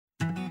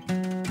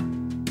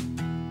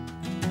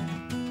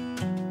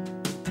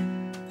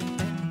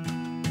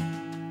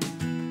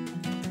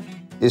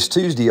It's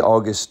Tuesday,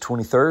 August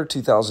 23rd,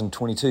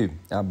 2022.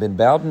 I'm Ben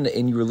Bowden,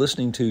 and you are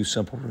listening to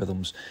Simple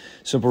Rhythms.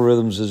 Simple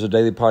Rhythms is a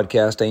daily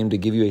podcast aimed to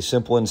give you a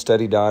simple and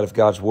steady diet of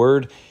God's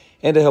Word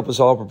and to help us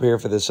all prepare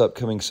for this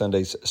upcoming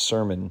Sunday's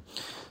sermon.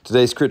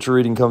 Today's scripture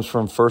reading comes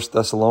from 1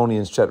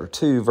 Thessalonians chapter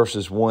 2,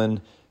 verses 1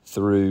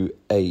 through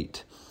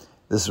 8.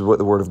 This is what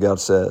the Word of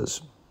God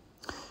says.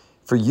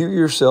 For you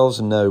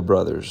yourselves know,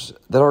 brothers,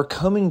 that our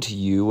coming to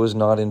you was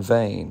not in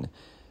vain,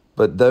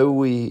 but though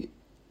we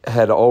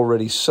had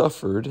already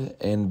suffered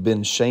and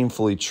been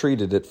shamefully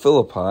treated at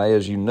Philippi,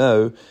 as you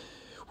know,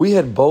 we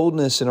had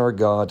boldness in our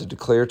God to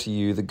declare to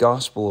you the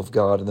gospel of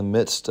God in the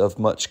midst of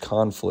much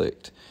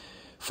conflict.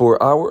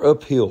 For our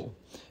appeal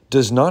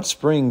does not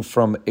spring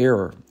from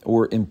error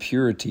or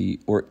impurity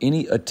or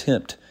any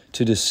attempt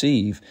to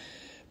deceive,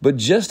 but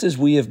just as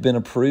we have been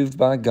approved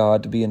by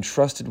God to be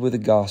entrusted with the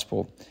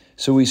gospel,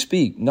 so we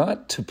speak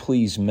not to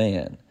please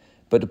man,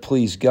 but to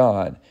please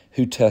God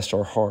who tests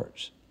our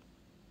hearts.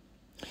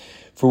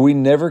 For we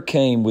never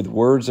came with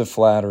words of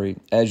flattery,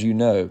 as you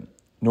know,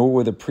 nor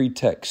with a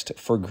pretext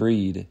for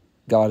greed,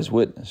 God is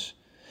witness.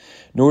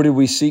 Nor did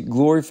we seek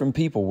glory from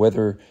people,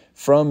 whether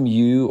from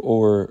you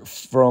or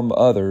from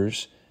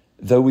others,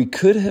 though we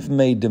could have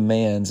made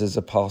demands as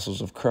apostles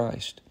of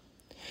Christ.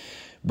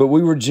 But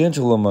we were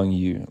gentle among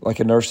you, like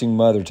a nursing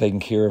mother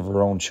taking care of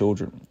her own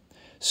children.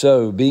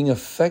 So, being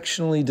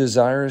affectionately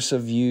desirous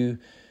of you,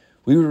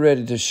 we were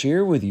ready to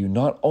share with you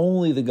not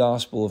only the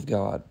gospel of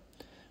God,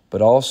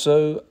 but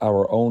also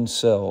our own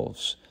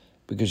selves,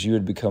 because you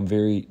had become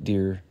very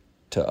dear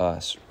to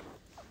us.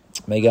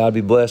 May God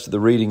be blessed with the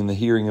reading and the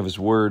hearing of His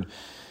Word.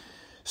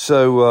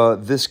 So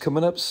this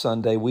coming up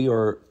Sunday, we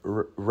are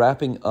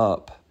wrapping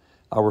up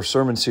our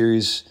sermon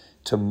series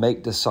to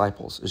make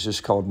disciples. It's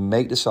just called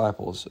Make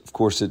Disciples. Of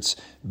course, it's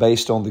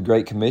based on the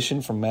Great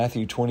Commission from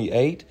Matthew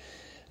 28,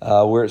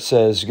 where it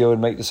says, go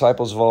and make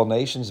disciples of all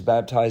nations,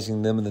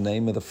 baptizing them in the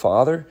name of the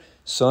Father,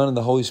 Son, and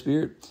the Holy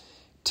Spirit,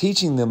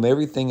 teaching them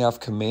everything I've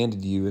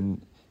commanded you,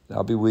 and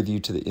I'll be with you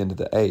to the end of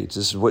the age.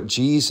 This is what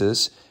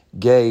Jesus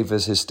gave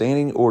as His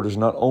standing orders,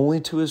 not only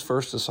to His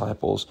first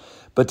disciples,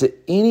 but to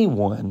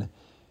anyone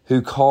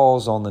who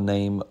calls on the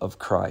name of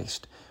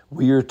Christ.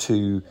 We are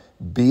to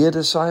be a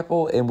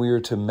disciple, and we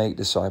are to make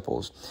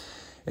disciples.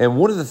 And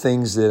one of the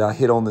things that I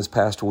hit on this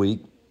past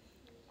week,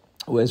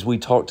 as we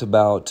talked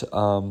about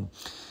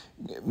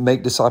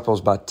make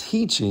disciples by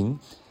teaching,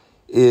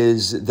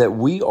 is that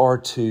we are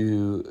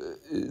to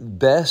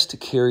best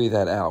carry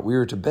that out. We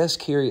are to best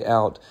carry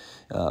out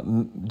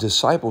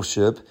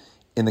discipleship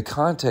in the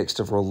context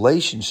of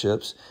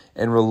relationships,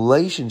 and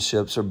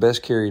relationships are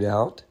best carried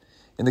out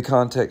in the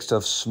context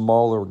of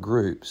smaller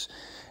groups.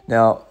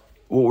 Now,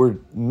 what we're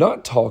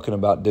not talking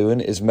about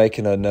doing is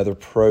making another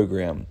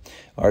program.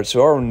 All right,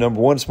 so our number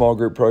one small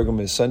group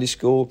program is Sunday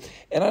school.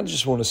 And I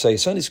just want to say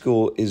Sunday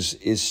school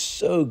is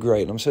so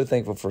great. And I'm so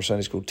thankful for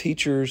Sunday school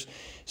teachers,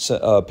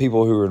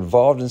 people who are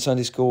involved in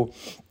Sunday school.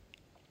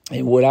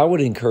 And what I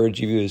would encourage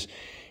you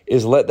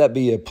is let that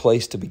be a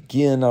place to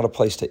begin, not a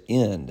place to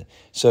end.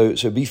 So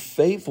be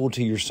faithful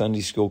to your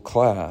Sunday school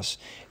class.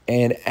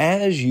 And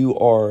as you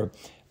are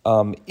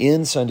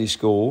in Sunday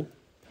school,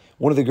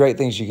 one of the great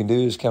things you can do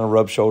is kind of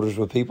rub shoulders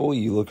with people.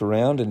 You look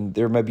around, and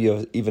there may be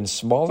an even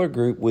smaller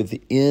group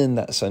within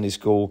that Sunday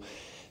school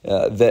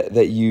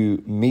that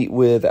you meet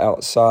with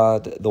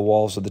outside the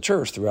walls of the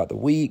church throughout the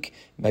week,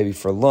 maybe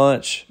for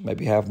lunch,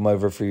 maybe have them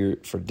over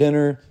for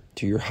dinner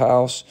to your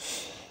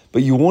house.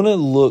 But you want to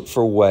look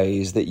for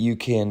ways that you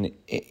can,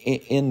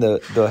 in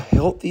the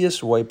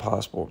healthiest way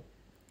possible,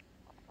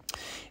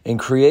 in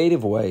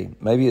creative way,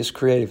 maybe it's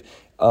creative,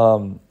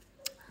 to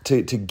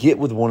get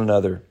with one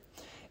another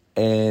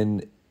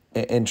and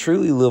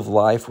truly live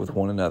life with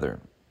one another,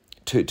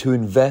 to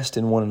invest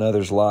in one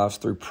another's lives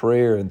through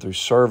prayer and through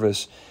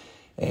service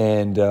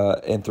and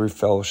through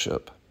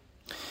fellowship.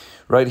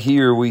 Right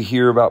here, we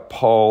hear about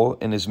Paul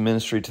and his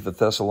ministry to the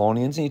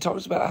Thessalonians, and he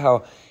talks about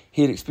how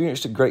he had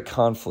experienced a great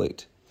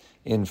conflict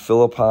in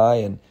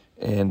Philippi,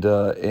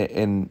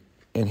 and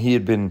he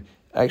had been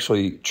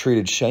actually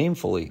treated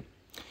shamefully,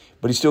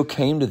 but he still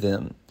came to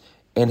them,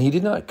 and he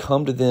did not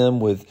come to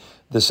them with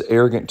this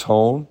arrogant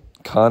tone,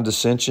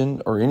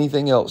 condescension, or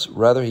anything else.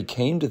 Rather, he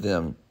came to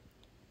them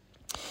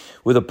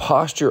with a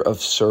posture of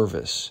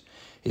service.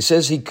 He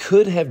says he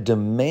could have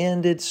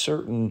demanded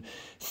certain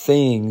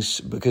things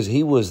because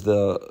he was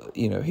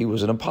he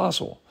was an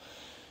apostle,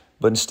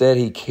 but instead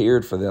he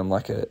cared for them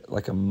like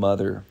a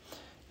mother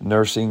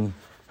nursing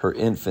her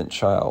infant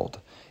child.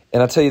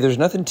 And I tell you, there's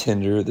nothing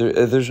tender.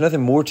 There's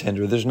nothing more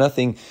tender. There's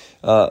nothing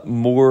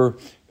more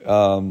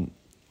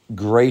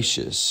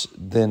gracious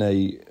than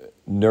a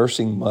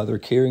nursing mother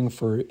caring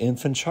for her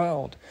infant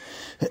child.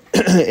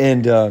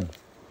 And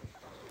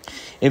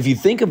if you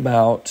think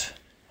about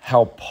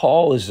how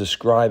Paul is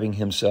describing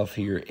himself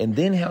here, and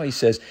then how he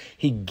says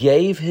he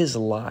gave his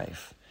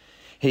life.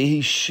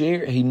 He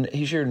shared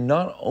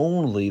not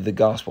only the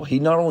gospel, he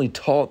not only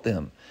taught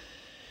them,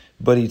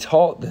 but he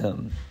taught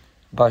them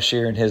by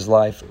sharing his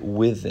life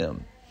with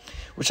them,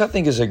 which I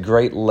think is a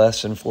great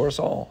lesson for us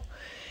all.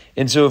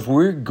 And so if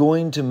we're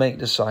going to make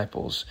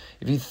disciples,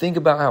 if you think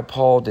about how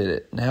Paul did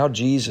it and how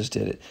Jesus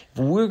did it, if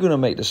we're going to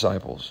make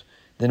disciples,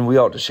 then we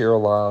ought to share our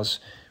lives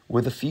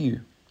with a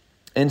few.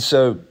 And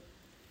so,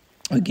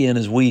 again,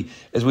 as we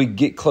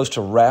get close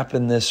to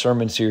wrapping this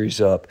sermon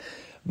series up,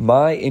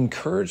 my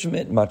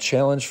encouragement, my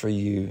challenge for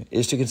you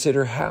is to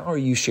consider, how are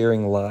you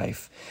sharing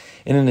life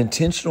in an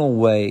intentional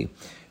way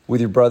with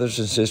your brothers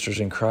and sisters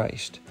in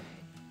Christ?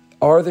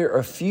 Are there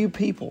a few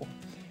people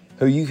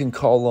who you can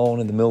call on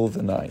in the middle of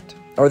the night?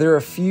 Are there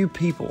a few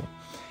people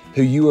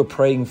who you are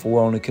praying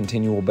for on a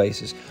continual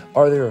basis?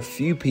 Are there a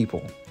few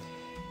people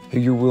who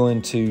you're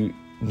willing to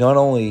not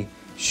only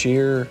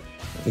share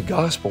the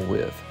gospel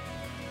with,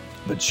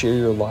 but share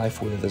your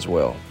life with as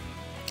well?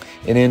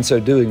 And in so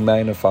doing,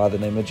 magnify the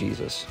name of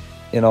Jesus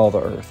in all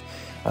the earth.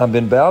 I'm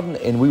Ben Bowden,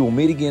 and we will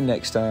meet again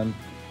next time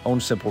on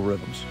Simple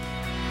Rhythms.